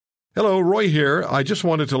Hello, Roy here. I just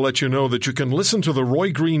wanted to let you know that you can listen to The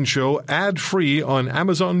Roy Green Show ad-free on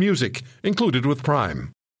Amazon Music, included with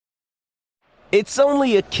Prime. It's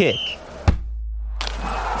only a kick,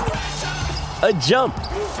 a jump,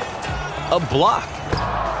 a block.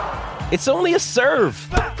 It's only a serve.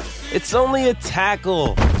 It's only a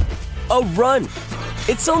tackle, a run.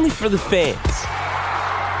 It's only for the fans.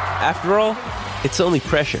 After all, it's only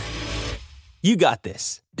pressure. You got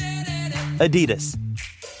this. Adidas.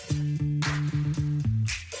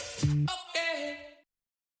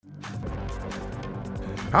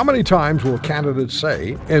 How many times will candidates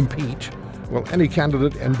say, impeach? Will any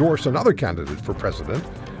candidate endorse another candidate for president?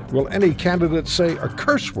 Will any candidate say a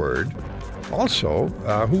curse word? Also,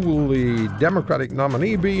 who will the Democratic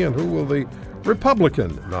nominee be and who will the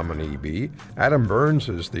Republican nominee be? Adam Burns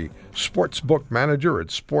is the sportsbook manager at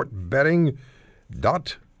sportsbetting.ag,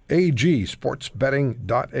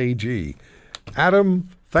 sportsbetting.ag. Adam,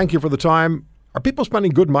 thank you for the time. Are people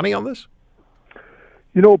spending good money on this?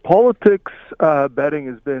 You know, politics betting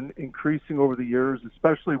has been increasing over the years,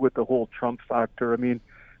 especially with the whole Trump factor. I mean,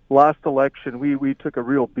 last election, we took a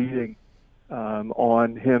real beating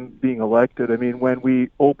on him being elected. I mean, when we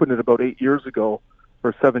opened it about 8 years ago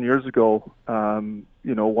or 7 years ago,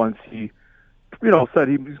 once he, said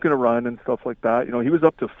he was going to run and stuff like that, he was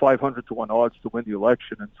up to 500 to 1 odds to win the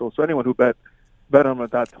election. And so anyone who bet on him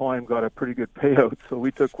at that time got a pretty good payout. So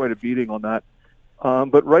we took quite a beating on that.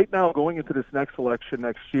 But right now, going into this next election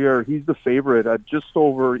next year, he's the favorite at just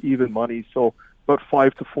over even money, so about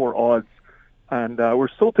 5 to 4 odds. And we're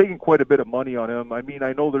still taking quite a bit of money on him. I mean,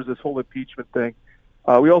 I know there's this whole impeachment thing.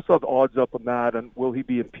 We also have odds up on that, and will he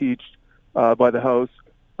be impeached by the House?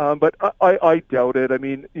 But I doubt it. I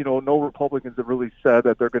mean, no Republicans have really said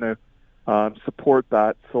that they're going to support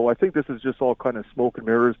that. So I think this is just all kind of smoke and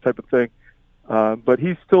mirrors type of thing. But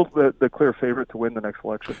he's still the clear favorite to win the next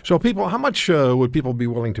election. So how much would people be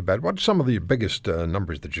willing to bet? What's some of the biggest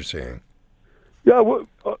numbers that you're seeing? Yeah,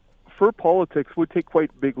 for politics, we take quite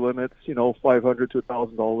big limits, $500 to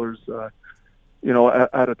 $1,000,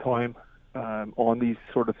 at a time on these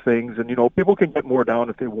sort of things. And, people can get more down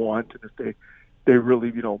if they want and if they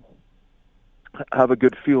really, have a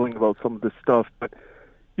good feeling about some of this stuff. But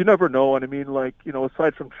you never know. And I mean,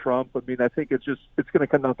 aside from Trump, I mean, I think it's going to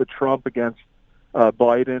come down to Trump against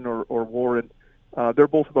Biden or Warren. They're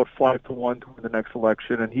both about 5 to 1 to win the next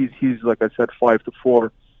election, and he's like I said, 5 to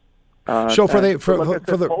 4. So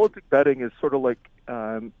politics betting is sort of like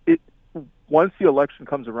once the election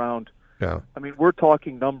comes around. Yeah. I mean, we're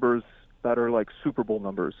talking numbers that are like Super Bowl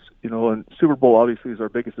numbers, and Super Bowl obviously is our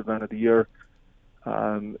biggest event of the year.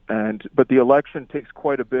 But the election takes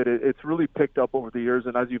quite a bit. It's really picked up over the years,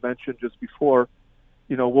 and as you mentioned just before,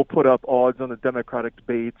 we'll put up odds on the Democratic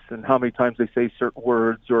debates and how many times they say certain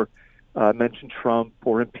words or mention Trump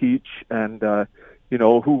or impeach, and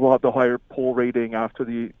who will have the higher poll rating after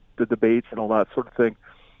the debates and all that sort of thing.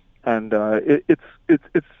 And it's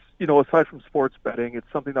aside from sports betting, it's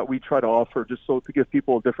something that we try to offer just so to give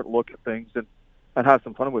people a different look at things and have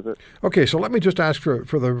some fun with it. Okay, so let me just ask for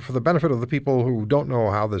the benefit of the people who don't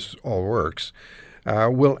know how this all works.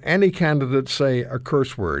 Will any candidate say a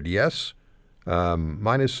curse word? Yes.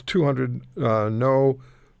 Minus 200, no.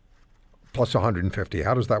 Plus 150.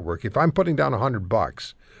 How does that work? If I'm putting down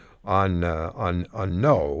 $100 on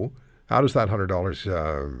no, how does that $100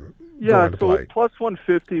 go into play? Plus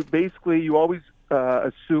 150. Basically, you always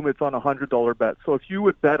assume it's on a $100 bet. So if you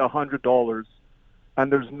would bet $100. And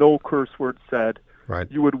there's no curse word said, right,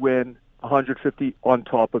 you would win 150 on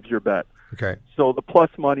top of your bet. Okay. So the plus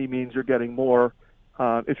money means you're getting more.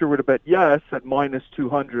 If you were to bet yes at minus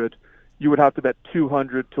 200, you would have to bet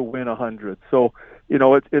 200 to win 100. So,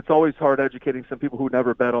 it's always hard educating some people who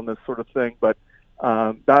never bet on this sort of thing, but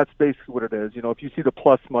that's basically what it is. If you see the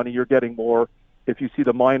plus money, you're getting more. If you see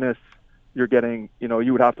the minus, you're getting,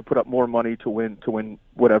 you would have to put up more money to win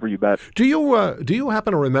whatever you bet. Do you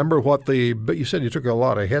happen to remember but you said you took a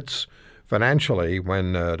lot of hits financially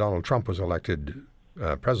when Donald Trump was elected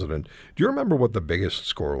president. Do you remember what the biggest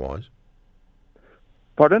score was?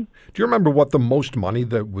 Pardon? Do you remember what the most money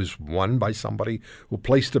that was won by somebody who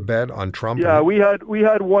placed a bet on Trump? Yeah, we had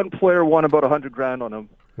one player won about $100,000 on him.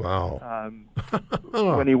 Wow.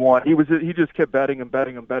 When he won, he just kept betting him.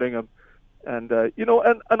 And,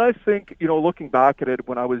 and I think, looking back at it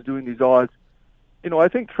when I was doing these odds, I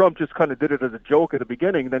think Trump just kind of did it as a joke at the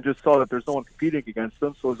beginning and then just saw that there's no one competing against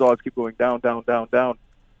him. So his odds keep going down, down, down, down.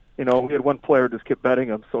 We had one player just kept betting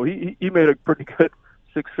him. So he made a pretty good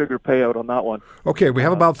six-figure payout on that one. Okay, we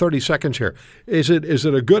have about 30 seconds here. Is it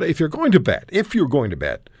a good, if you're going to bet,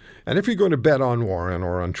 And if you're going to bet on Warren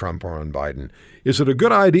or on Trump or on Biden, is it a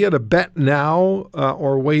good idea to bet now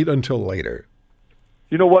or wait until later?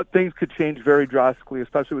 You know what? Things could change very drastically,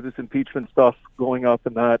 especially with this impeachment stuff going up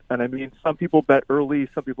and that. And I mean, some people bet early,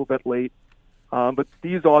 some people bet late. But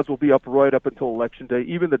these odds will be up right up until Election Day.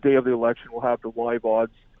 Even the day of the election will have the live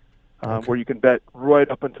odds where you can bet right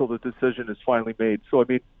up until the decision is finally made. So, I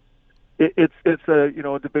mean, it's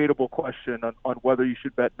a debatable question on whether you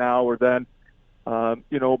should bet now or then.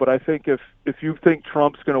 But I think if you think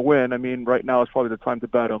Trump's going to win, I mean, right now is probably the time to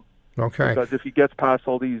bet him. Okay. Because if he gets past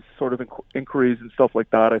all these sort of inquiries and stuff like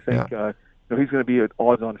that, I think he's going to be an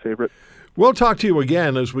odds-on favorite. We'll talk to you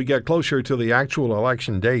again as we get closer to the actual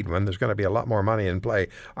election date when there's going to be a lot more money in play.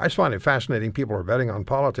 I just find it fascinating people are betting on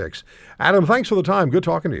politics. Adam, thanks for the time. Good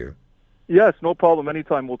talking to you. Yes, no problem.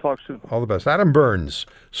 Anytime. We'll talk soon. All the best. Adam Burns,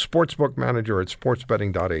 sportsbook manager at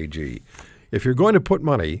sportsbetting.ag. If you're going to put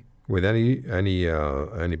money with any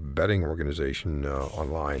betting organization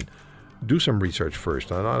online, do some research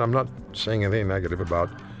first. I'm not saying anything negative about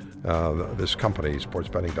this company,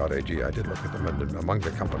 sportsbetting.ag. I did look at them, and among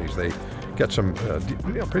the companies, they get some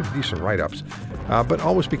pretty decent write-ups. But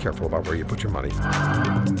always be careful about where you put your money.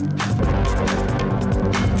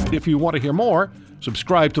 If you want to hear more,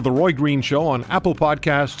 subscribe to The Roy Green Show on Apple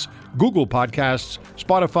Podcasts, Google Podcasts,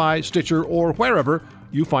 Spotify, Stitcher, or wherever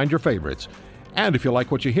you find your favorites. And if you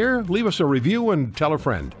like what you hear, leave us a review and tell a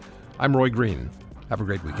friend. I'm Roy Green. Have a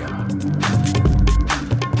great weekend.